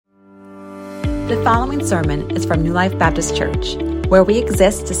The following sermon is from New Life Baptist Church, where we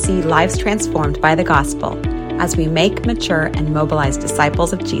exist to see lives transformed by the gospel as we make, mature, and mobilize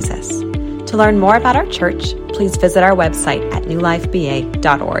disciples of Jesus. To learn more about our church, please visit our website at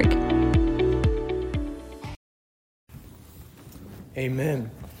newlifeba.org.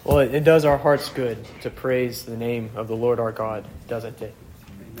 Amen. Well, it does our hearts good to praise the name of the Lord our God, doesn't it?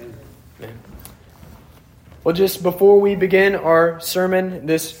 Amen. Well, just before we begin our sermon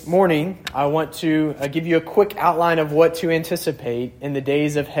this morning, I want to give you a quick outline of what to anticipate in the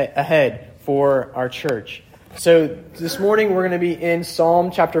days ahead for our church. So this morning we're going to be in Psalm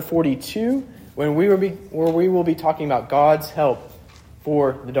chapter 42, where we will be talking about God's help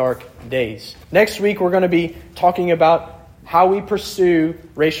for the dark days. Next week we're going to be talking about how we pursue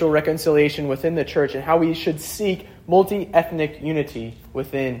racial reconciliation within the church and how we should seek multi-ethnic unity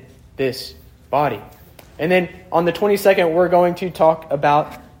within this body. And then on the 22nd, we're going to talk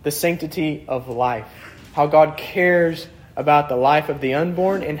about the sanctity of life, how God cares about the life of the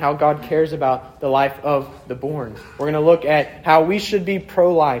unborn and how God cares about the life of the born. We're going to look at how we should be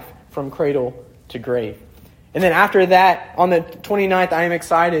pro-life from cradle to grave. And then after that, on the 29th, I am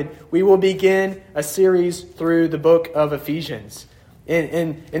excited, we will begin a series through the book of Ephesians.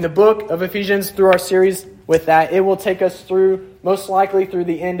 In the book of Ephesians, through our series with that, it will take us through, most likely through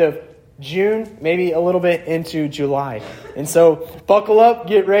the end of June, maybe a little bit into July. And so buckle up,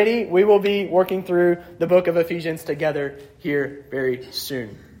 get ready. We will be working through the book of Ephesians together here very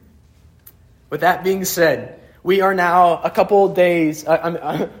soon. With that being said, we are now a couple weeks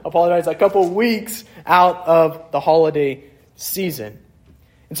out of the holiday season.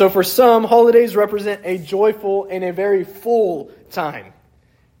 And so for some, holidays represent a joyful and a very full time.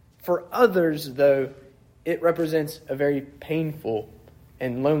 For others, though, it represents a very painful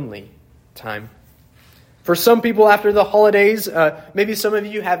and lonely time. For some people after the holidays, maybe some of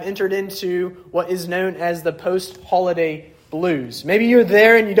you have entered into what is known as the post-holiday blues. Maybe you're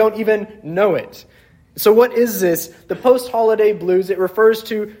there and you don't even know it. So what is this? The post-holiday blues, it refers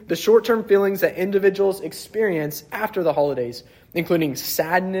to the short-term feelings that individuals experience after the holidays, including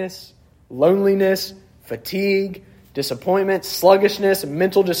sadness, loneliness, fatigue, disappointment, sluggishness,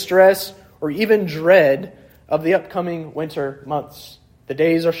 mental distress, or even dread of the upcoming winter months. The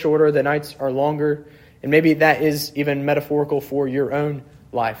days are shorter, the nights are longer, and maybe that is even metaphorical for your own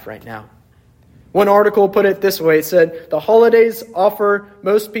life right now. One article put it this way. It said, the holidays offer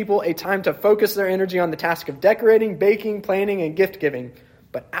most people a time to focus their energy on the task of decorating, baking, planning, and gift giving.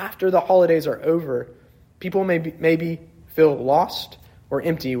 But after the holidays are over, people maybe feel lost or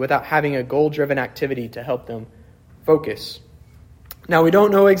empty without having a goal-driven activity to help them focus. Now, we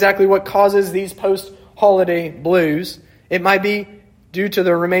don't know exactly what causes these post-holiday blues. It might be due to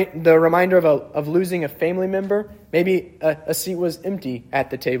the reminder of losing a family member. Maybe a seat was empty at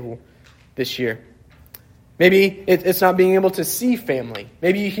the table this year. Maybe it's not being able to see family.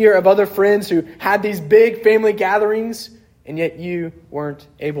 Maybe you hear of other friends who had these big family gatherings and yet you weren't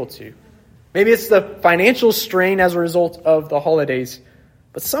able to. Maybe it's the financial strain as a result of the holidays.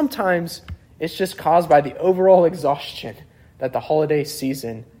 But sometimes it's just caused by the overall exhaustion that the holiday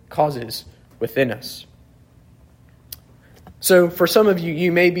season causes within us. So for some of you,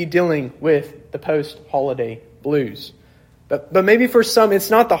 you may be dealing with the post-holiday blues. But maybe for some, it's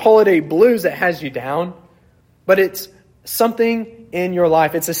not the holiday blues that has you down, but it's something in your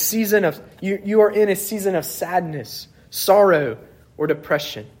life. It's a season of, you are in a season of sadness, sorrow, or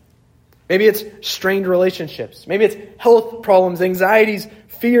depression. Maybe it's strained relationships. Maybe it's health problems, anxieties,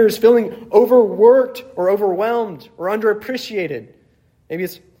 fears, feeling overworked or overwhelmed or underappreciated. Maybe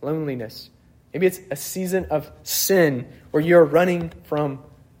it's loneliness. Maybe it's a season of sin where you're running from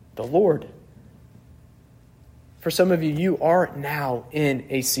the Lord. For some of you, you are now in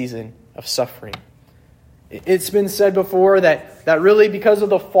a season of suffering. It's been said before that really because of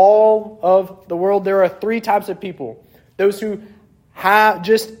the fall of the world, there are three types of people. Those who have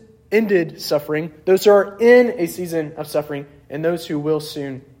just ended suffering, those who are in a season of suffering, and those who will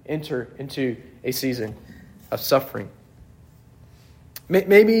soon enter into a season of suffering.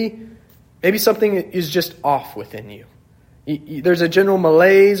 Maybe something is just off within you. There's a general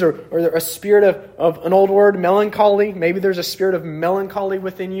malaise or a spirit of an old word, melancholy. Maybe there's a spirit of melancholy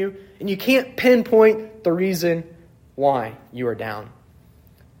within you, and you can't pinpoint the reason why you are down.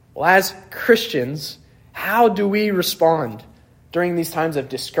 Well, as Christians, how do we respond during these times of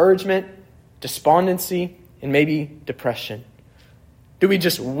discouragement, despondency, and maybe depression? Do we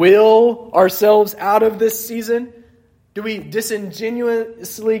just will ourselves out of this season? Do we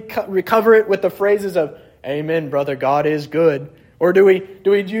disingenuously recover it with the phrases of, "Amen, brother, God is good"? Or do we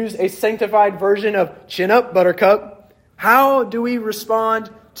use a sanctified version of "chin up, buttercup"? How do we respond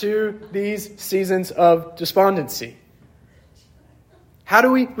to these seasons of despondency? How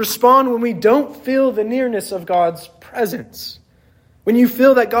do we respond when we don't feel the nearness of God's presence? When you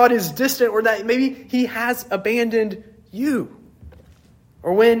feel that God is distant or that maybe He has abandoned you?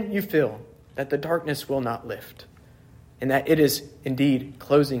 Or when you feel that the darkness will not lift and that it is indeed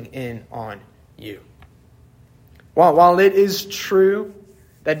closing in on you? While it is true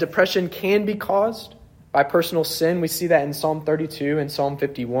that depression can be caused by personal sin, we see that in Psalm 32 and Psalm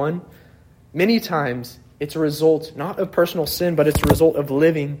 51, many times it's a result not of personal sin, but it's a result of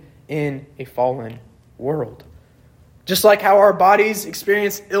living in a fallen world. Just like how our bodies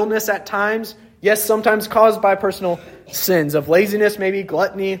experience illness at times, yes, sometimes caused by personal sins of laziness, maybe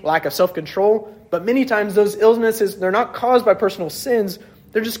gluttony, lack of self-control, but many times those illnesses, they're not caused by personal sins,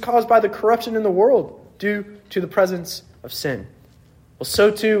 they're just caused by the corruption in the world due to the presence of sin. Well,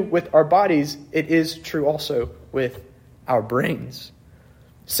 so too with our bodies, it is true also with our brains.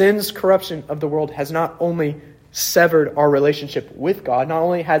 Sin's corruption of the world has not only severed our relationship with God, not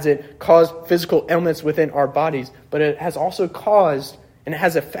only has it caused physical ailments within our bodies, but it has also caused and it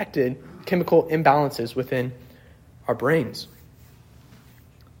has affected chemical imbalances within our brains.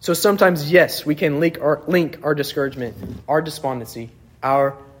 So sometimes, yes, we can link our discouragement, our despondency,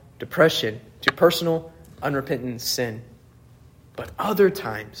 our depression to personal, unrepentant sin. But other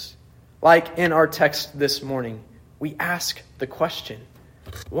times, like in our text this morning, we ask the question,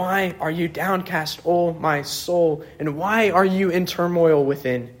 why are you downcast, O my soul? And why are you in turmoil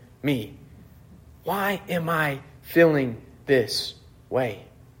within me? Why am I feeling this way?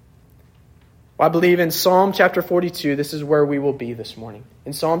 Well, I believe in Psalm chapter 42, this is where we will be this morning.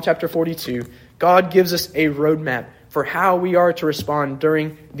 In Psalm chapter 42, God gives us a roadmap for how we are to respond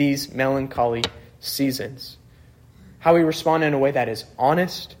during these melancholy seasons. How we respond in a way that is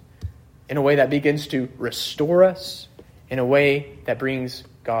honest, in a way that begins to restore us, in a way that brings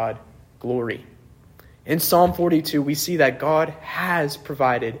God glory. In Psalm 42, we see that God has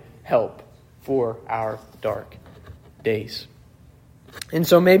provided help for our dark days. And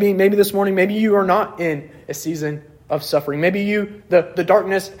so maybe this morning, maybe you are not in a season of suffering. Maybe the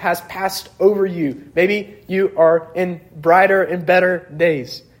darkness has passed over you. Maybe you are in brighter and better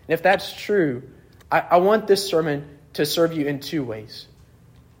days. And if that's true, I want this sermon to serve you in two ways.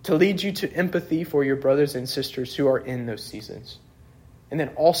 To lead you to empathy for your brothers and sisters who are in those seasons. And then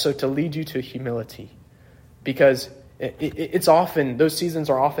also to lead you to humility. Because it's often, those seasons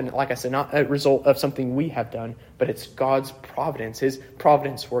are often, like I said, not a result of something we have done, but it's God's providence, His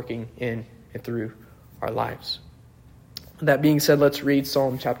providence working in and through our lives. That being said, let's read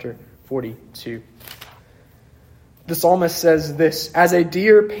Psalm chapter 42. The psalmist says this, "As a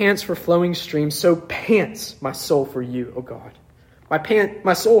deer pants for flowing streams, so pants my soul for you, O God.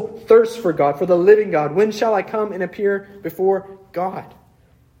 My soul thirsts for God, for the living God. When shall I come and appear before God?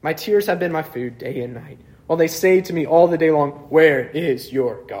 My tears have been my food day and night, while they say to me all the day long, where is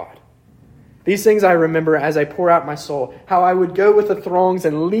your God? These things I remember as I pour out my soul, how I would go with the throngs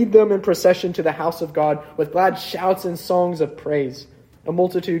and lead them in procession to the house of God with glad shouts and songs of praise, a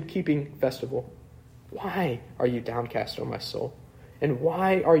multitude keeping festival. Why are you downcast, O my soul? And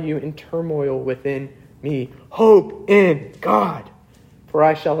why are you in turmoil within me? Hope in God, for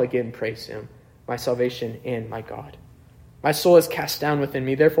I shall again praise Him, my salvation and my God. My soul is cast down within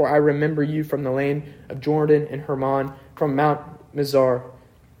me, therefore I remember you from the land of Jordan and Hermon, from Mount Mizar.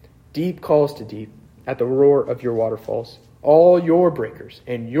 Deep calls to deep at the roar of your waterfalls. All your breakers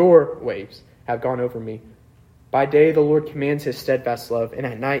and your waves have gone over me. By day the Lord commands His steadfast love, and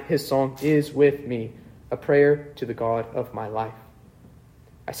at night His song is with me, a prayer to the God of my life.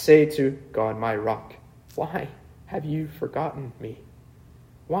 I say to God, my rock, why have you forgotten me?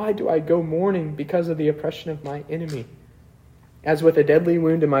 Why do I go mourning because of the oppression of my enemy? As with a deadly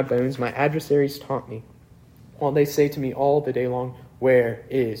wound in my bones, my adversaries taunt me, while they say to me all the day long, where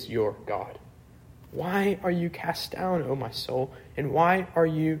is your God? Why are you cast down, O my soul? And why are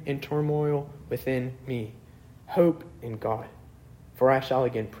you in turmoil within me? Hope in God, for I shall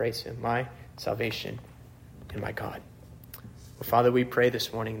again praise Him, my salvation and my God. Well, Father, we pray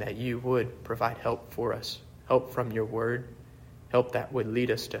this morning that you would provide help for us, help from your word, help that would lead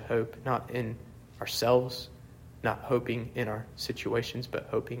us to hope, not in ourselves, not hoping in our situations, but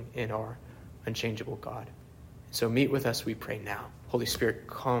hoping in our unchangeable God. So meet with us, we pray now. Holy Spirit,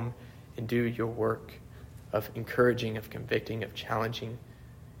 come and do your work of encouraging, of convicting, of challenging,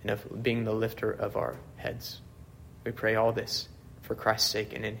 and of being the lifter of our heads. We pray all this for Christ's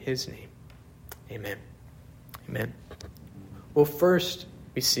sake and in His name. Amen. Amen. Well, first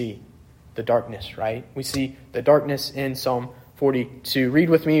we see the darkness, right? We see the darkness in Psalm 42. Read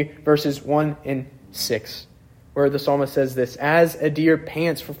with me verses 1 and 6. where the psalmist says this, "As a deer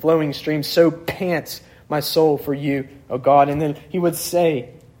pants for flowing streams, so pants my soul for you, O God." And then he would say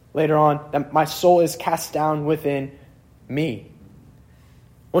later on that my soul is cast down within me.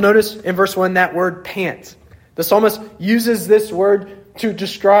 Well, notice in verse 1 that word pant. The psalmist uses this word to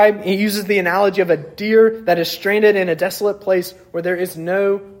describe, he uses the analogy of a deer that is stranded in a desolate place where there is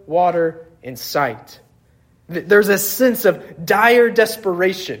no water in sight. There's a sense of dire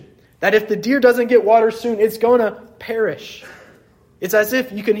desperation that if the deer doesn't get water soon, it's going to perish. It's as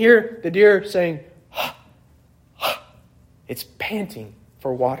if you can hear the deer saying, "Ha, ha." It's panting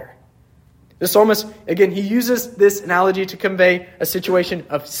for water. The psalmist, again, he uses this analogy to convey a situation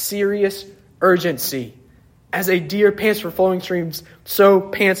of serious urgency. As a deer pants for flowing streams, so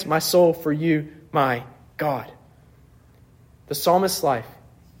pants my soul for you, my God. The psalmist's life,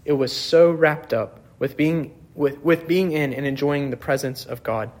 it was so wrapped up with being in and enjoying the presence of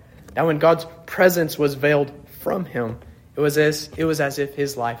God, that when God's presence was veiled from him, it was as if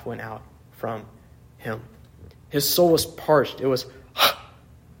his life went out from him. His soul was parched. It was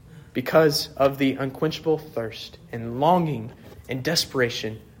because of the unquenchable thirst and longing and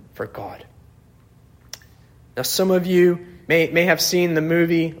desperation for God. Now, some of you may have seen the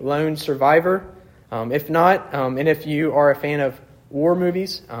movie Lone Survivor. If not, and if you are a fan of war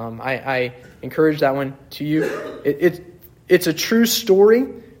movies, I encourage that one to you. It's a true story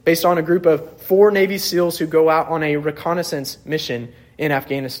based on a group of 4 Navy SEALs who go out on a reconnaissance mission in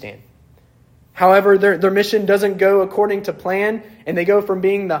Afghanistan. However, their mission doesn't go according to plan, and they go from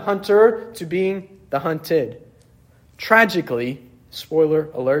being the hunter to being the hunted. Tragically, spoiler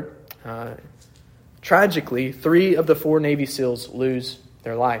alert, tragically, 3 of the 4 Navy SEALs lose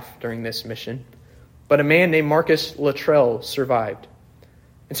their life during this mission. But a man named Marcus Luttrell survived.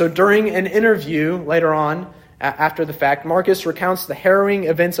 And so during an interview later on, after the fact, Marcus recounts the harrowing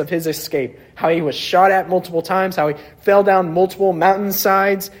events of his escape. How he was shot at multiple times, how he fell down multiple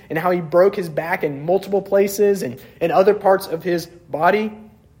mountainsides, and how he broke his back in multiple places and in other parts of his body.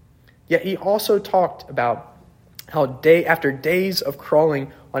 Yet he also talked about how after days of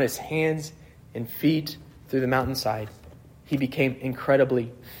crawling on his hands and feet through the mountainside, he became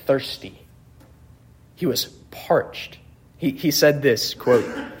incredibly thirsty. He was parched. He said this, quote,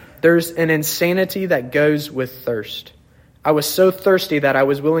 "There's an insanity that goes with thirst. I was so thirsty that I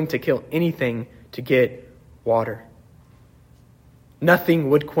was willing to kill anything to get water. Nothing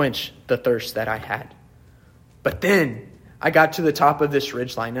would quench the thirst that I had. But then I got to the top of this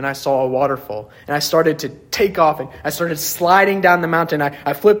ridgeline and I saw a waterfall, and I started to take off and I started sliding down the mountain.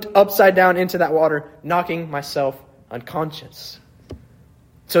 I flipped upside down into that water, knocking myself unconscious."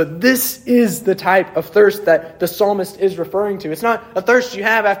 So this is the type of thirst that the psalmist is referring to. It's not a thirst you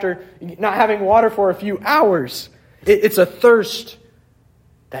have after not having water for a few hours. It's a thirst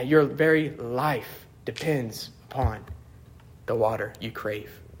that your very life depends upon the water you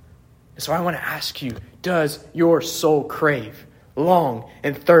crave. So I want to ask you, does your soul crave, long,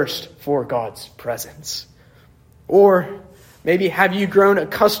 and thirst for God's presence? Or maybe have you grown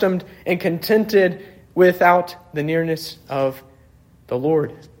accustomed and contented without the nearness of the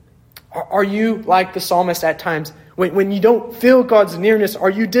Lord? Are you like the psalmist at times? When you don't feel God's nearness, are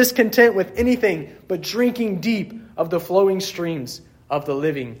you discontent with anything but drinking deep of the flowing streams of the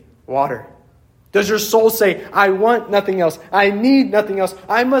living water? Does your soul say, "I want nothing else. I need nothing else.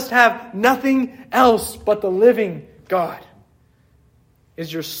 I must have nothing else but the living God"?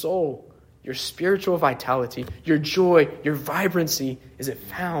 Is your soul, your spiritual vitality, your joy, your vibrancy, is it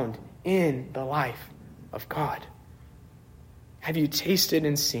found in the life of God? Have you tasted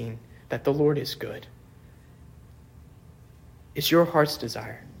and seen that the Lord is good? Is your heart's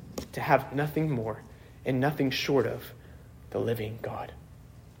desire to have nothing more and nothing short of the living God?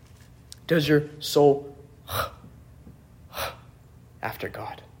 Does your soul after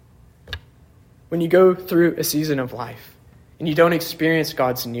God? When you go through a season of life and you don't experience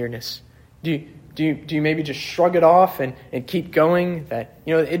God's nearness, do you maybe just shrug it off and keep going? That,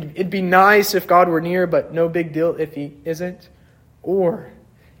 it'd be nice if God were near, but no big deal if he isn't? Or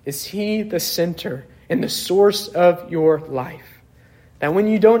is he the center and the source of your life? That when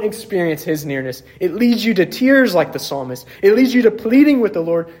you don't experience his nearness, it leads you to tears like the psalmist. It leads you to pleading with the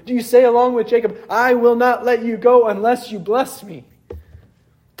Lord. Do you say along with Jacob, "I will not let you go unless you bless me"?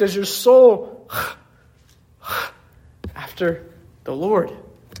 Does your soul after the Lord?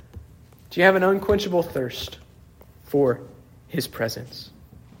 Do you have an unquenchable thirst for his presence?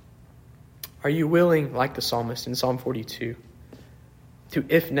 Are you willing, like the psalmist in Psalm 42, to,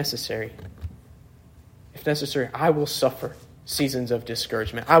 if necessary, I will suffer seasons of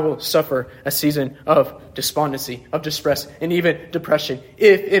discouragement. I will suffer a season of despondency, of distress, and even depression,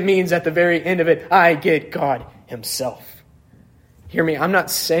 if it means at the very end of it, I get God himself. Hear me, I'm not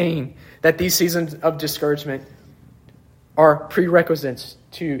saying that these seasons of discouragement are prerequisites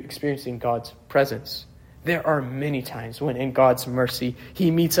to experiencing God's presence. There are many times when in God's mercy, he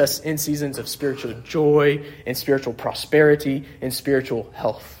meets us in seasons of spiritual joy and spiritual prosperity and spiritual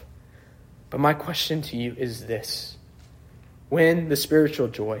health. But my question to you is this. When the spiritual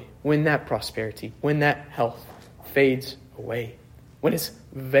joy, when that prosperity, when that health fades away, when it's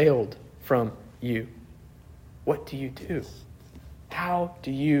veiled from you, what do you do? How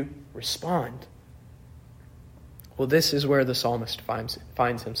do you respond? Well, this is where the psalmist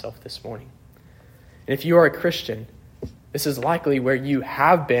finds himself this morning. And if you are a Christian, this is likely where you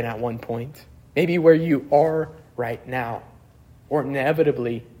have been at one point, maybe where you are right now, or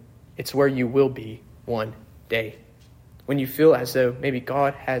inevitably, it's where you will be one day, when you feel as though maybe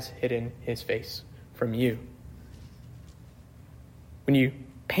God has hidden his face from you. When you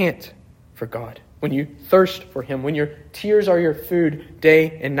pant for God, when you thirst for him, when your tears are your food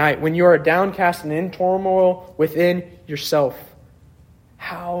day and night, when you are downcast and in turmoil within yourself,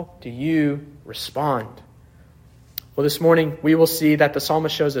 how do you respond? Well, this morning we will see that the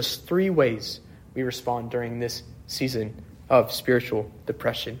psalmist shows us 3 ways we respond during this season of spiritual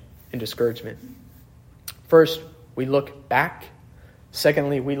depression and discouragement. First, we look back.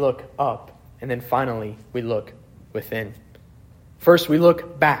 Secondly, we look up. And then finally, we look within. First, we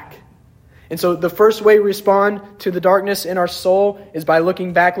look back. And so the first way we respond to the darkness in our soul is by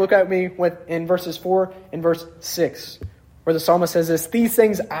looking back. Look at me in verses 4 and verse 6, where the psalmist says this, "These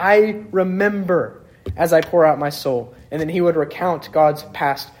things I remember as I pour out my soul." And then he would recount God's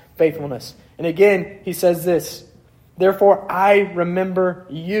past faithfulness. And again, he says this, "Therefore I remember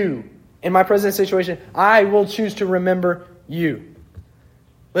you." In my present situation, I will choose to remember you.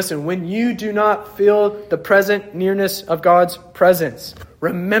 Listen, when you do not feel the present nearness of God's presence,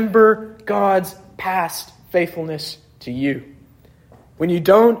 remember God's past faithfulness to you. When you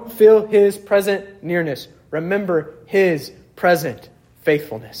don't feel his present nearness, remember his present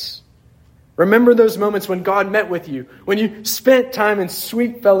faithfulness. Remember those moments when God met with you, when you spent time in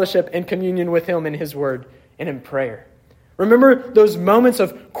sweet fellowship and communion with him in his word and in prayer. Remember those moments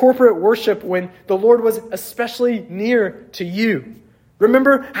of corporate worship when the Lord was especially near to you.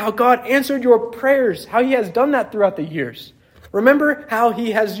 Remember how God answered your prayers, how he has done that throughout the years. Remember how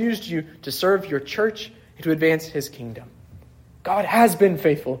he has used you to serve your church and to advance his kingdom. God has been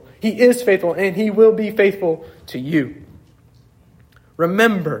faithful. He is faithful, and he will be faithful to you.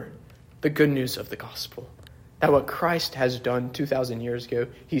 Remember the good news of the gospel. That what Christ has done 2,000 years ago,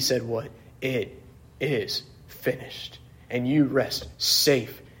 he said what? It is finished. And you rest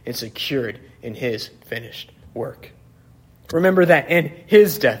safe and secured in his finished work. Remember that in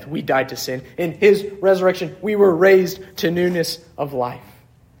his death we died to sin. In his resurrection we were raised to newness of life.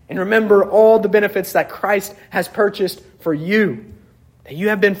 And remember all the benefits that Christ has purchased for you. That you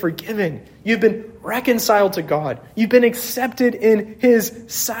have been forgiven. You've been reconciled to God. You've been accepted in his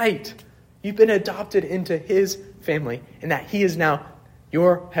sight. You've been adopted into his family. And that he is now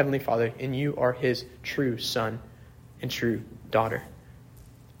your heavenly Father. And you are his true son and true daughter.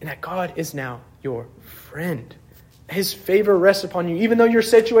 And that God is now your friend. His favor rests upon you. Even though your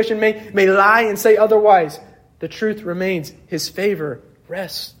situation may lie and say otherwise, the truth remains. His favor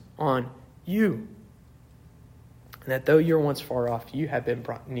rests on you. And that though you're once far off, you have been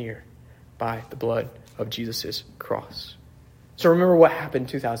brought near by the blood of Jesus' cross. So remember what happened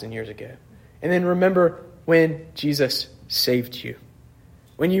 2,000 years ago. And then remember when Jesus saved you.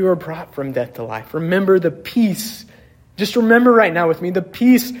 When you were brought from death to life. Remember the peace. Just remember right now with me the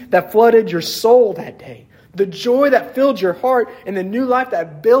peace that flooded your soul that day. The joy that filled your heart and the new life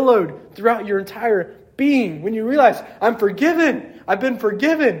that billowed throughout your entire being. When you realize, I'm forgiven. I've been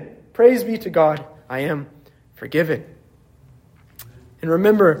forgiven. Praise be to God. I am forgiven. And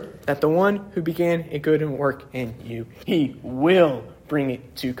remember that the one who began a good work in you, he will bring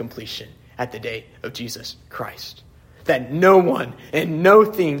it to completion at the day of Jesus Christ. That no one and no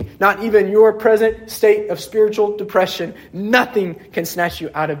thing, not even your present state of spiritual depression, nothing can snatch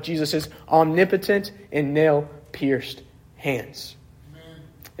you out of Jesus' omnipotent and nail-pierced hands. Amen.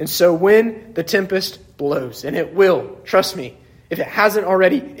 And so when the tempest blows, and it will, trust me, if it hasn't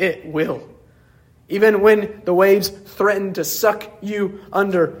already, it will. Even when the waves threaten to suck you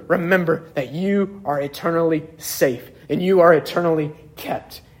under, remember that you are eternally safe and you are eternally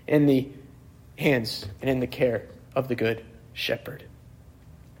kept in the hands and in the care of the Good Shepherd.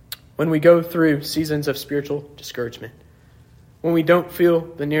 When we go through seasons of spiritual discouragement, when we don't feel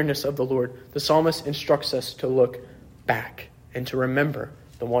the nearness of the Lord, the psalmist instructs us to look back and to remember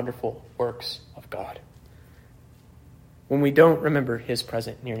the wonderful works of God. When we don't remember his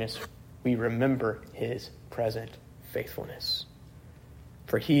present nearness, we remember his present faithfulness.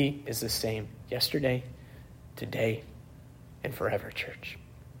 For he is the same yesterday, today, and forever, church.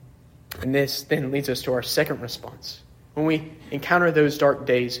 And this then leads us to our second response. When we encounter those dark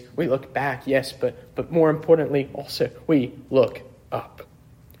days, we look back, yes, but more importantly, also, we look up.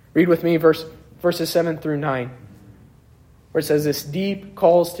 Read with me verses 7 through 9, where it says this: deep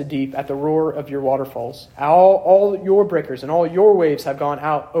calls to deep at the roar of your waterfalls. All your breakers and all your waves have gone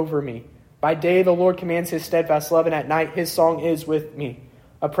out over me. By day the Lord commands his steadfast love, and at night his song is with me,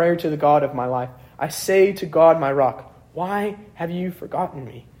 a prayer to the God of my life. I say to God, my rock, why have you forgotten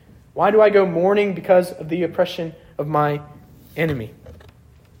me? Why do I go mourning because of the oppression of my enemy?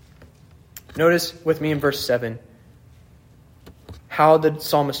 Notice with me in verse 7 how the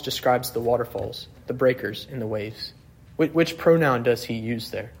psalmist describes the waterfalls, the breakers, and the waves. Which pronoun does he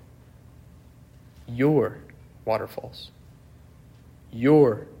use there? Your waterfalls,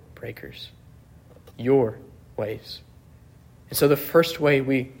 your breakers, your waves. And so the first way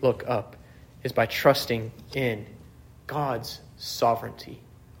we look up is by trusting in God's sovereignty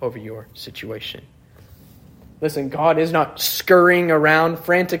over your situation. Listen, God is not scurrying around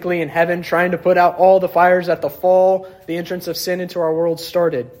frantically in heaven trying to put out all the fires that the fall, the entrance of sin into our world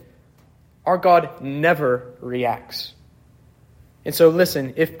started. Our God never reacts. And so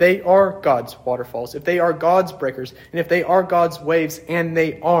listen, if they are God's waterfalls, if they are God's breakers, and if they are God's waves, and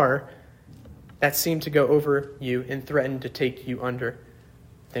they are, that seem to go over you and threaten to take you under,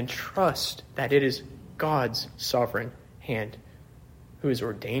 then trust that it is God's sovereign hand who is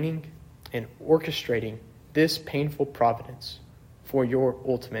ordaining and orchestrating this painful providence for your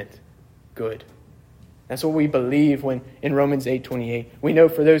ultimate good. That's what we believe when in Romans 8:28, we know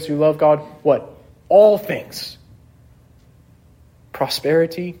for those who love God, what? All things,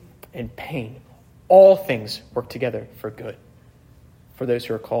 prosperity and pain, all things work together for good for those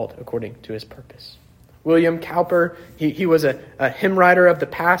who are called according to his purpose. William Cowper, he was a hymn writer of the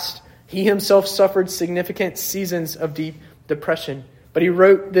past. He himself suffered significant seasons of deep depression, but he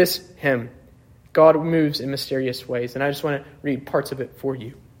wrote this hymn, God Moves in Mysterious Ways. And I just want to read parts of it for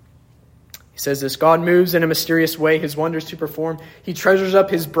you. He says this: God moves in a mysterious way, his wonders to perform. He treasures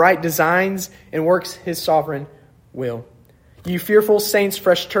up his bright designs and works his sovereign will. You fearful saints,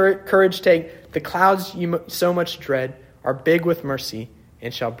 fresh courage take. The clouds you so much dread are big with mercy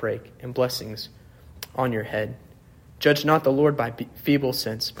and shall break, and blessings on your head. Judge not the Lord by feeble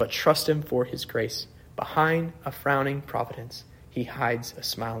sense, but trust him for his grace. Behind a frowning providence, he hides a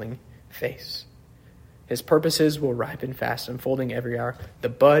smiling face. His purposes will ripen fast, unfolding every hour. The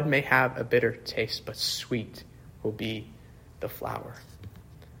bud may have a bitter taste, but sweet will be the flower.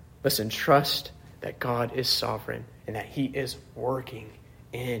 Listen, trust that God is sovereign and that he is working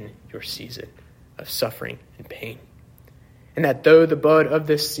in your season of suffering and pain. And that though the bud of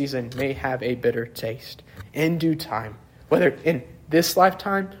this season may have a bitter taste, in due time, whether in this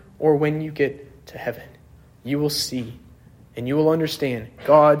lifetime or when you get to heaven, you will see and you will understand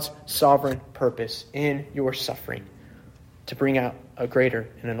God's sovereign purpose in your suffering to bring out a greater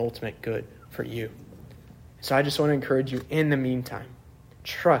and an ultimate good for you. So I just want to encourage you, in the meantime,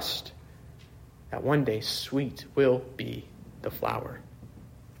 trust that one day sweet will be the flower.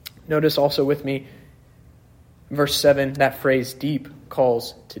 Notice also with me, verse 7, that phrase, deep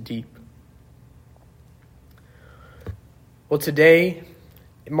calls to deep. Well, today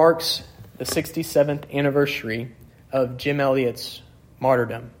it marks the 67th anniversary of Jim Elliot's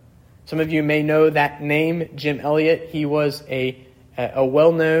martyrdom. Some of you may know that name, Jim Elliot. He was a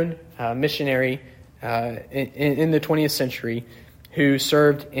well-known missionary in the 20th century who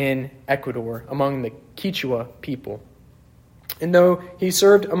served in Ecuador among the Quechua people. And though he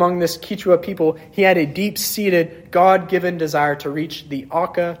served among this Quechua people, he had a deep-seated, God-given desire to reach the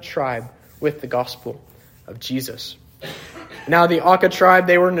Auca tribe with the gospel of Jesus. Now, the Auca tribe,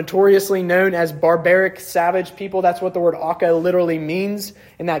 they were notoriously known as barbaric, savage people. That's what the word Auca literally means.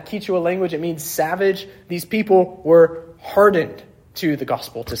 In that Quechua language, it means savage. These people were hardened to the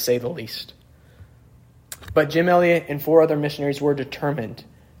gospel, to say the least. But Jim Elliot and 4 other missionaries were determined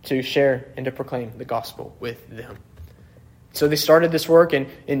to share and to proclaim the gospel with them. So they started this work in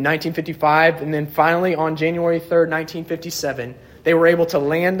 1955, and then finally on January 3rd, 1957, they were able to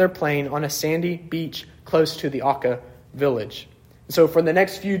land their plane on a sandy beach close to the Auca village. So for the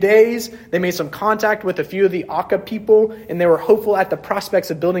next few days, they made some contact with a few of the Auca people, and they were hopeful at the prospects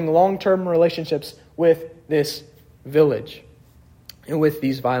of building long-term relationships with this village and with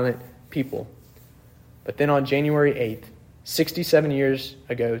these violent people. But then on January 8th, 67 years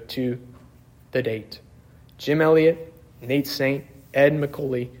ago to the date, Jim Elliot, Nate Saint, Ed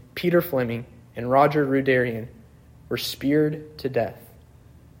McCauley, Peter Fleming, and Roger Rudarian were speared to death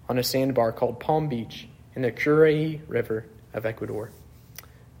on a sandbar called Palm Beach in the Curaí River of Ecuador,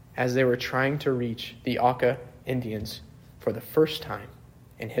 as they were trying to reach the Auca Indians for the first time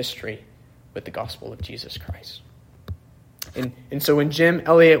in history with the gospel of Jesus Christ. And so when Jim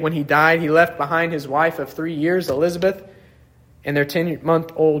Elliot, when he died, he left behind his wife of 3 years, Elizabeth, and their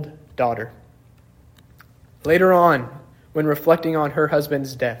 10-month-old daughter. Later on, when reflecting on her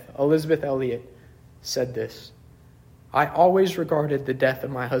husband's death, Elizabeth Elliot said this: "I always regarded the death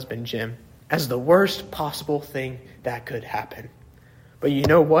of my husband, Jim, as the worst possible thing that could happen. But you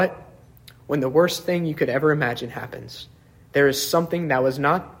know what? When the worst thing you could ever imagine happens, there is something that was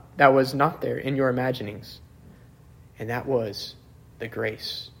not there in your imaginings. And that was the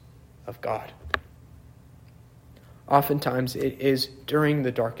grace of God." Oftentimes, it is during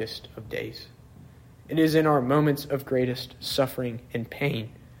the darkest of days. It is in our moments of greatest suffering and pain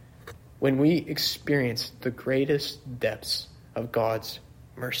when we experience the greatest depths of God's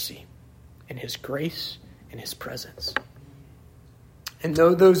mercy and His grace and His presence. And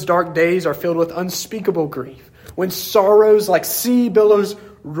though those dark days are filled with unspeakable grief, when sorrows like sea billows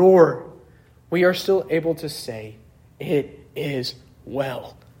roar, we are still able to say, "It is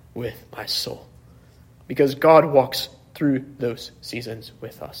well with my soul." Because God walks through those seasons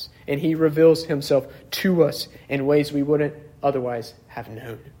with us. And He reveals Himself to us in ways we wouldn't otherwise have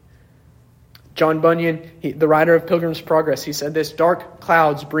known. John Bunyan, the writer of Pilgrim's Progress, he said this: "Dark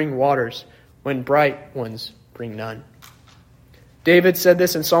clouds bring waters when bright ones bring none." David said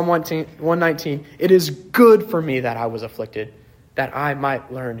this in Psalm 119, "It is good for me that I was afflicted, that I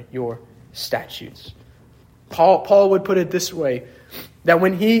might learn your statutes." Paul would put it this way, that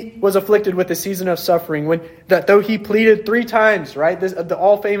when he was afflicted with the season of suffering, though he pleaded 3 times, right? The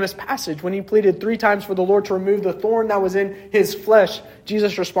all-famous passage, when he pleaded 3 times for the Lord to remove the thorn that was in his flesh,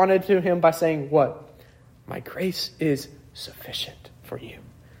 Jesus responded to him by saying what? "My grace is sufficient for you,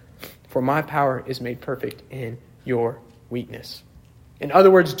 for my power is made perfect in your weakness." In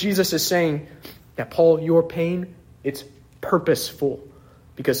other words, Jesus is saying that, Paul, your pain, it's purposeful.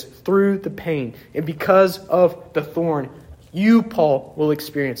 Because through the pain and because of the thorn, you, Paul, will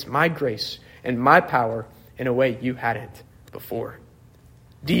experience my grace and my power in a way you hadn't before.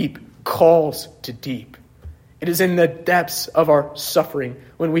 Deep calls to deep. It is in the depths of our suffering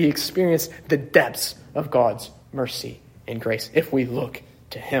when we experience the depths of God's mercy and grace, if we look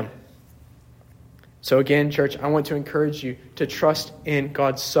to Him. So again, church, I want to encourage you to trust in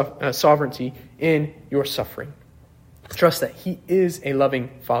God's sovereignty in your suffering. Trust that He is a loving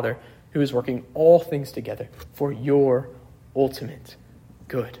Father who is working all things together for your ultimate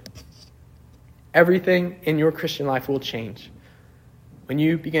good. Everything in your Christian life will change when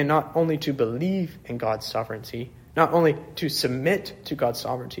you begin not only to believe in God's sovereignty, not only to submit to God's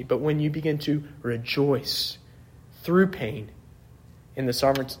sovereignty, but when you begin to rejoice through pain in the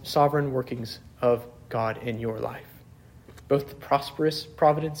sovereign workings of God in your life, both the prosperous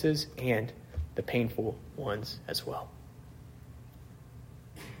providences and the painful ones as well.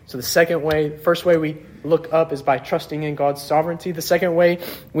 So the first way we look up is by trusting in God's sovereignty. The second way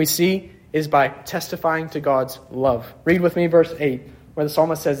we see is by testifying to God's love. Read with me verse 8, where the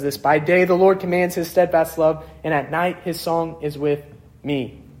psalmist says this: "By day the Lord commands His steadfast love, and at night His song is with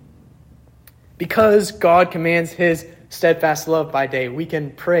me." Because God commands His steadfast love by day, we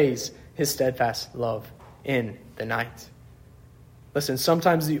can praise His steadfast love in the night. Listen,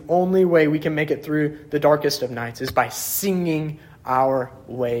 sometimes the only way we can make it through the darkest of nights is by singing our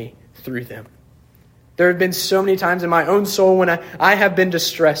way through them. There have been so many times in my own soul when I have been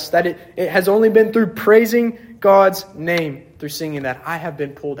distressed that it has only been through praising God's name, through singing, that I have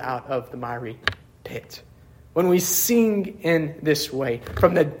been pulled out of the miry pit. When we sing in this way,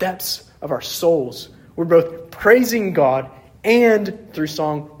 from the depths of our souls, we're both praising God and through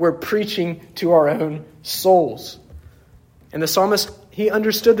song, we're preaching to our own souls. And the psalmist, he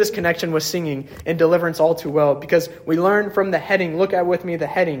understood this connection with singing and deliverance all too well, because we learn from the heading. Look at with me the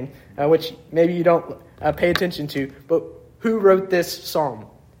heading, which maybe you don't pay attention to. But who wrote this psalm?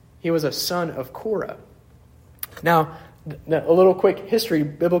 He was a son of Korah. Now, a little quick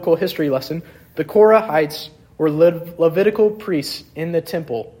biblical history lesson. The Korahites were Levitical priests in the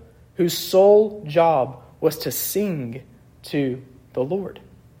temple whose sole job was to sing to the Lord.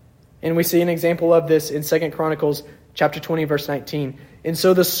 And we see an example of this in 2 Chronicles chapter 20, verse 19. And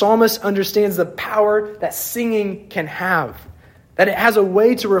so the psalmist understands the power that singing can have, that it has a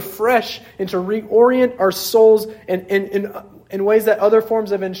way to refresh and to reorient our souls in ways that other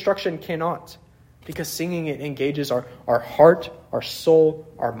forms of instruction cannot. Because singing, it engages our heart, our soul,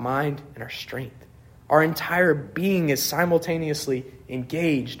 our mind, and our strength. Our entire being is simultaneously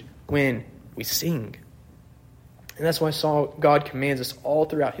engaged when we sing. And that's why God commands us all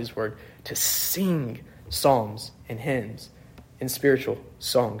throughout his word to sing psalms and hymns and spiritual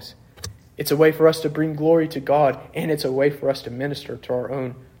songs. It's a way for us to bring glory to God, and it's a way for us to minister to our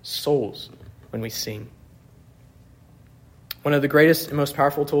own souls when we sing. One of the greatest and most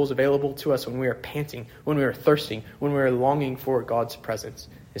powerful tools available to us when we are panting, when we are thirsting, when we are longing for God's presence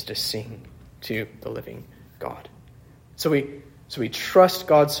is to sing to the living God. So we trust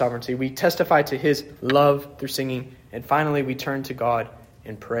God's sovereignty. We testify to his love through singing. And finally, we turn to God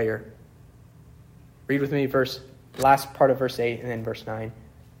in prayer. Read with me last part of verse 8 and then verse 9.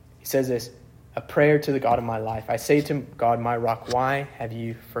 He says this, a prayer to the God of my life. I say to God, my rock, why have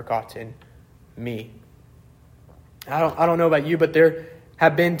you forgotten me? I don't know about you, but there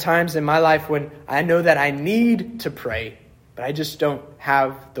have been times in my life when I know that I need to pray, but I just don't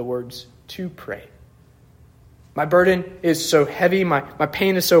have the words to pray. My burden is so heavy, my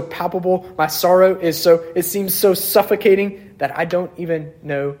pain is so palpable, my sorrow it seems so suffocating that I don't even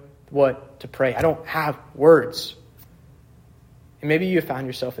know what to pray. I don't have words. And maybe you have found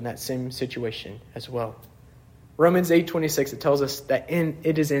yourself in that same situation as well. Romans 8:26, it tells us that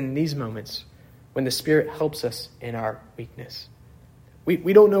it is in these moments when the Spirit helps us in our weakness.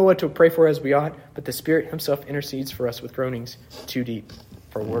 We don't know what to pray for as we ought, but the Spirit himself intercedes for us with groanings too deep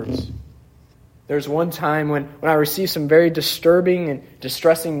for words. There's one time when I received some very disturbing and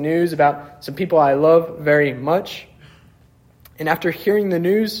distressing news about some people I love very much. And after hearing the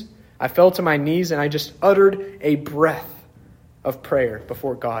news, I fell to my knees and I just uttered a breath of prayer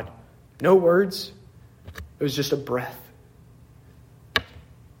before God. No words. It was just a breath.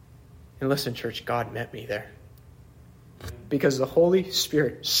 And listen, church, God met me there. Because the Holy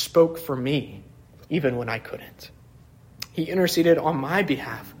Spirit spoke for me even when I couldn't. He interceded on my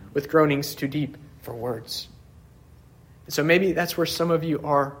behalf with groanings too deep for words. And so maybe that's where some of you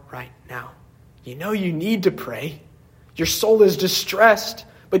are right now. You know you need to pray. Your soul is distressed,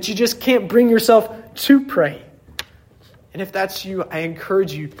 but you just can't bring yourself to pray. And if that's you, I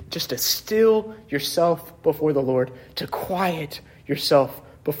encourage you just to still yourself before the Lord, to quiet yourself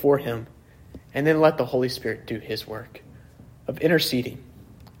before him, and then let the Holy Spirit do his work of interceding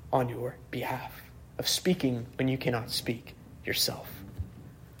on your behalf, of speaking when you cannot speak yourself.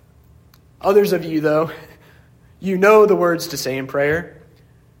 Others of you, though, you know the words to say in prayer,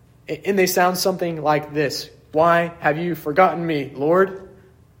 and they sound something like this. Why have you forgotten me, Lord?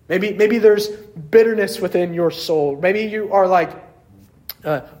 Maybe there's bitterness within your soul. Maybe you are like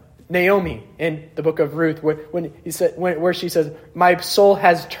Naomi in the book of Ruth, where she says, my soul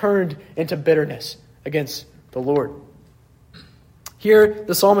has turned into bitterness against the Lord. Here,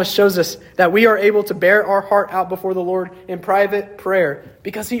 the psalmist shows us that we are able to bear our heart out before the Lord in private prayer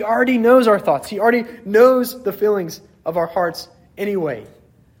because he already knows our thoughts. He already knows the feelings of our hearts anyway.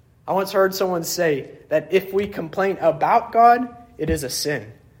 I once heard someone say that if we complain about God, it is a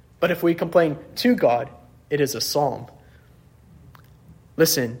sin. But if we complain to God, it is a psalm.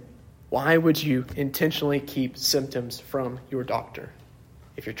 Listen, why would you intentionally keep symptoms from your doctor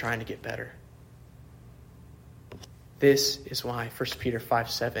if you're trying to get better? This is why 1 Peter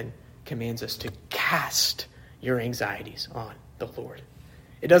 5:7 commands us to cast your anxieties on the Lord.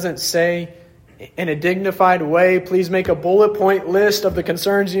 It doesn't say in a dignified way, please make a bullet point list of the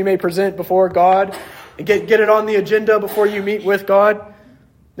concerns you may present before God and get it on the agenda before you meet with God.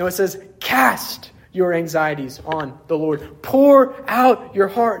 No, it says cast your anxieties on the Lord. Pour out your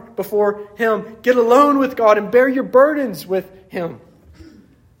heart before him. Get alone with God and bear your burdens with him.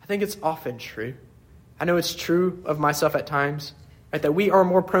 I think it's often true. I know it's true of myself at times, right, that we are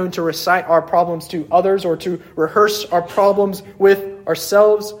more prone to recite our problems to others or to rehearse our problems with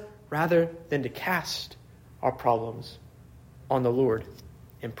ourselves rather than to cast our problems on the Lord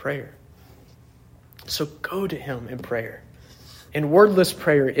in prayer. So go to him in prayer, in wordless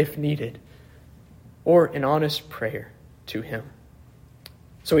prayer if needed, or in honest prayer to him.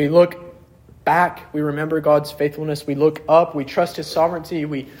 So we look back, we remember God's faithfulness, we look up, we trust his sovereignty,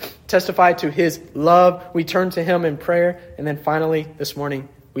 we testify to his love, we turn to him in prayer, and then finally this morning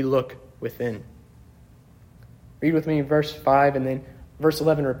we look within. Read with me verse 5, and then verse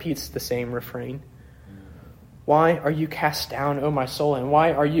 11 repeats the same refrain. Why are you cast down, O my soul, and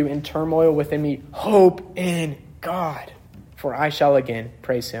why are you in turmoil within me? Hope in God, for I shall again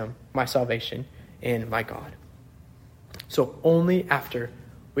praise him, my salvation and my God. So only after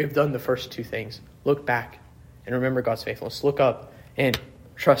we have done the first two things, look back and remember God's faithfulness, look up and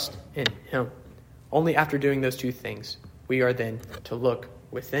trust in him. Only after doing those two things, we are then to look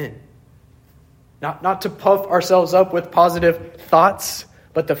within. Not to puff ourselves up with positive thoughts,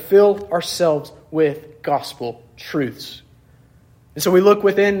 but to fill ourselves with gospel truths. And so we look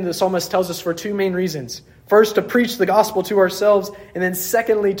within, the psalmist tells us, for two main reasons. First, to preach the gospel to ourselves, and then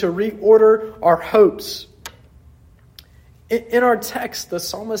secondly, to reorder our hopes. In our text, the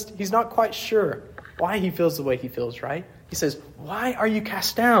psalmist, he's not quite sure why he feels the way he feels, right? He says, "Why are you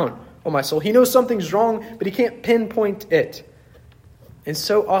cast down, O my soul?" He knows something's wrong, but he can't pinpoint it. And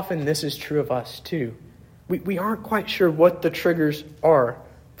so often this is true of us too. We aren't quite sure what the triggers are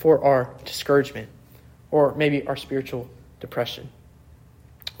for our discouragement or maybe our spiritual depression.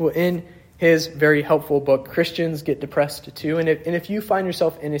 Well, in his very helpful book, Christians Get Depressed Too. And if you find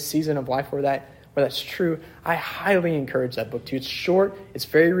yourself in a season of life where that's true, I highly encourage that book too. It's short, it's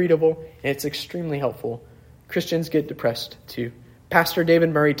very readable, and it's extremely helpful. Christians Get Depressed Too. Pastor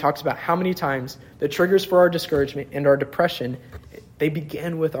David Murray talks about how many times the triggers for our discouragement and our depression, they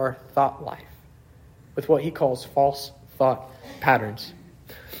begin with our thought life, with what he calls false thought patterns.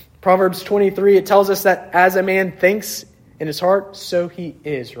 Proverbs 23, it tells us that as a man thinks in his heart, so he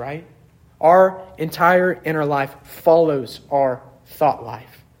is, right? Our entire inner life follows our thought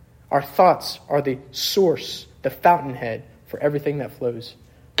life. Our thoughts are the source, the fountainhead for everything that flows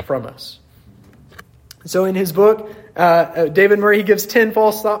from us. So in his book, David Murray, he gives 10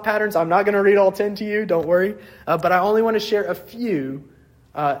 false thought patterns. I'm not going to read all 10 to you, don't worry. But I only want to share a few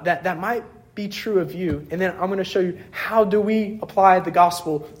that might be true of you. And then I'm going to show you how do we apply the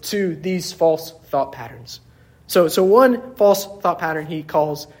gospel to these false thought patterns. So one false thought pattern he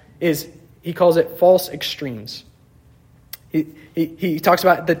calls it false extremes. He talks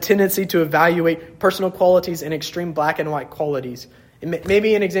about the tendency to evaluate personal qualities in extreme black and white qualities. And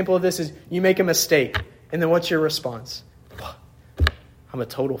maybe an example of this is you make a mistake, and then what's your response? I'm a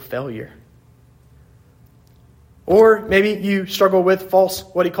total failure. Or maybe you struggle with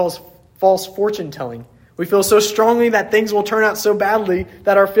what he calls false fortune telling. We feel so strongly that things will turn out so badly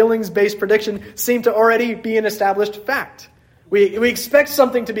that our feelings-based prediction seem to already be an established fact. We expect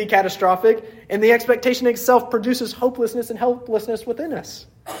something to be catastrophic, and the expectation itself produces hopelessness and helplessness within us.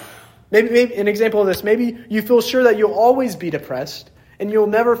 Maybe an example of this, maybe you feel sure that you'll always be depressed and you'll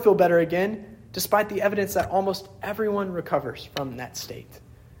never feel better again, despite the evidence that almost everyone recovers from that state.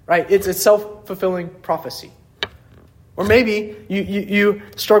 Right? It's a self-fulfilling prophecy. Or maybe you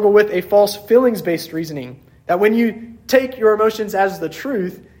struggle with a false feelings-based reasoning, that when you take your emotions as the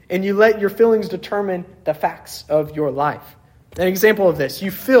truth and you let your feelings determine the facts of your life. An example of this, you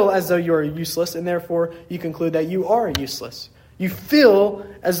feel as though you are useless, and therefore you conclude that you are useless. You feel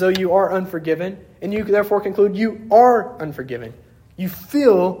as though you are unforgiven, and you therefore conclude you are unforgiven. You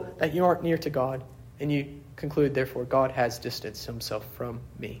feel that you aren't near to God, and you conclude, therefore, God has distanced himself from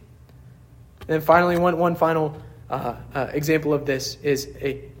me. And then finally, one final example of this is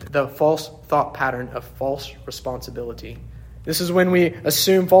the false thought pattern of false responsibility. This is when we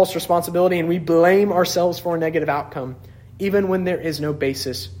assume false responsibility and we blame ourselves for a negative outcome, even when there is no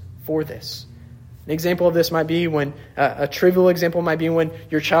basis for this. An example of this might be when, a trivial example might be when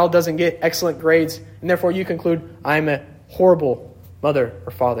your child doesn't get excellent grades, and therefore you conclude, I'm a horrible mother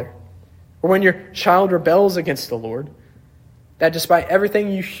or father. Or when your child rebels against the Lord, that despite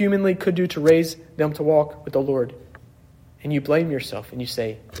everything you humanly could do to raise them to walk with the Lord, and you blame yourself and you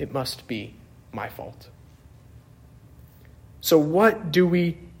say, it must be my fault. So what do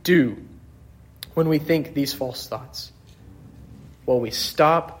we do when we think these false thoughts? Well, we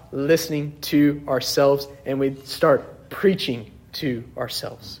stop listening to ourselves and we start preaching to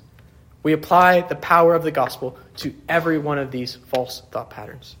ourselves. We apply the power of the gospel to every one of these false thought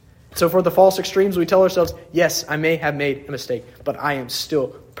patterns. So for the false extremes, we tell ourselves, yes, I may have made a mistake, but I am still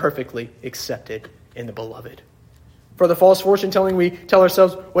perfectly accepted in the beloved. For the false fortune telling, we tell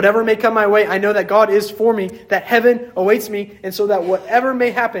ourselves, whatever may come my way, I know that God is for me, that heaven awaits me, and so that whatever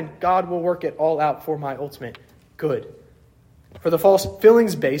may happen, God will work it all out for my ultimate good. For the false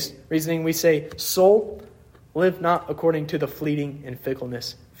feelings-based reasoning, we say, soul, live not according to the fleeting and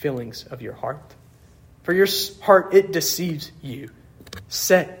fickleness feelings of your heart. For your heart, it deceives you.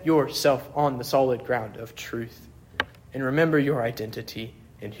 Set yourself on the solid ground of truth. And remember your identity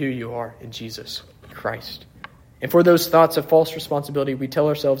and who you are in Jesus Christ. And for those thoughts of false responsibility, we tell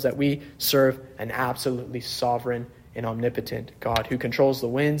ourselves that we serve an absolutely sovereign and omnipotent God who controls the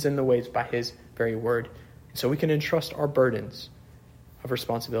winds and the waves by his very word. So we can entrust our burdens of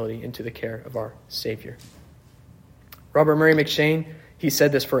responsibility into the care of our Savior. Robert Murray McShane, he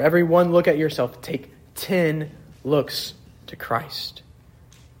said this, for every one look at yourself, take 10 looks to Christ.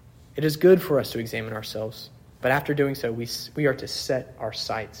 It is good for us to examine ourselves, but after doing so, we are to set our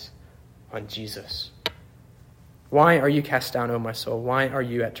sights on Jesus. Why are you cast down, O my soul? Why are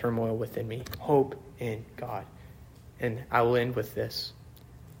you at turmoil within me? Hope in God. And I will end with this.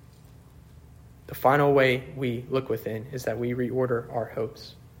 The final way we look within is that we reorder our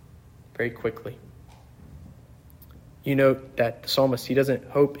hopes very quickly. You note that the psalmist, he doesn't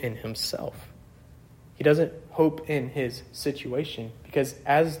hope in himself. He doesn't hope in his situation, because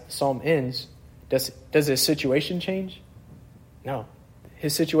as the psalm ends, does his situation change? No.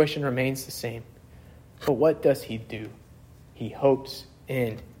 His situation remains the same. But what does he do? He hopes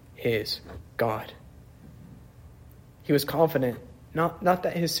in his God. He was confident, not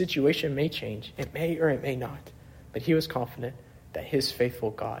that his situation may change. It may or it may not. But he was confident that his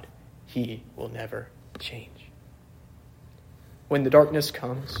faithful God, he will never change. When the darkness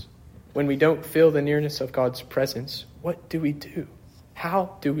comes, when we don't feel the nearness of God's presence, what do we do?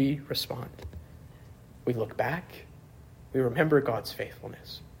 How do we respond? We look back. We remember God's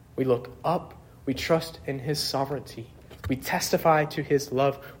faithfulness. We look up. We trust in his sovereignty. We testify to his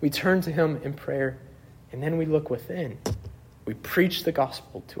love. We turn to him in prayer. And then we look within. We preach the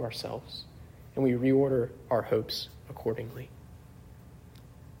gospel to ourselves. And we reorder our hopes accordingly.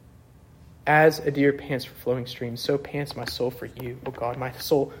 As a deer pants for flowing streams, so pants my soul for you, O God. My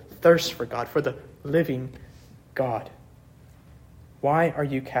soul thirsts for God, for the living God. Why are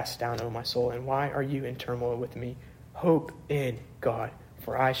you cast down, O my soul, and why are you in turmoil with me? Hope in God,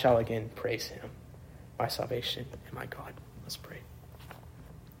 for I shall again praise him, my salvation and my God. Let's pray.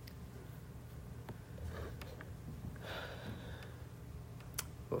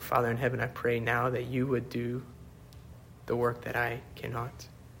 Oh, Father in heaven, I pray now that you would do the work that I cannot.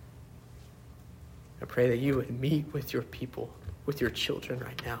 I pray that you would meet with your people, with your children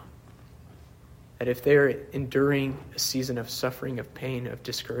right now. That if they're enduring a season of suffering, of pain, of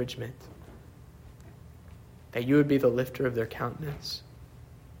discouragement, that you would be the lifter of their countenance.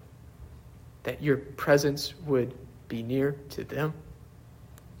 That your presence would be near to them.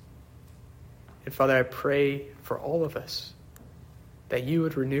 And Father, I pray for all of us that you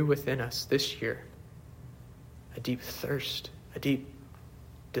would renew within us this year a deep thirst, a deep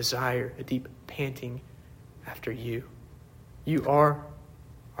desire, a deep panting after you. You are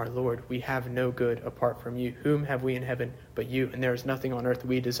our Lord. We have no good apart from you. Whom have we in heaven but you? And there is nothing on earth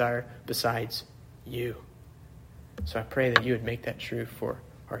we desire besides you. So I pray that you would make that true for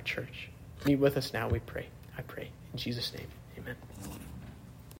our church. Meet with us now, we pray. I pray. In Jesus' name, amen.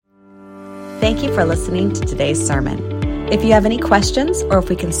 Thank you for listening to today's sermon. If you have any questions or if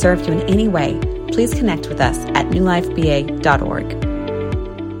we can serve you in any way, please connect with us at newlifeba.org.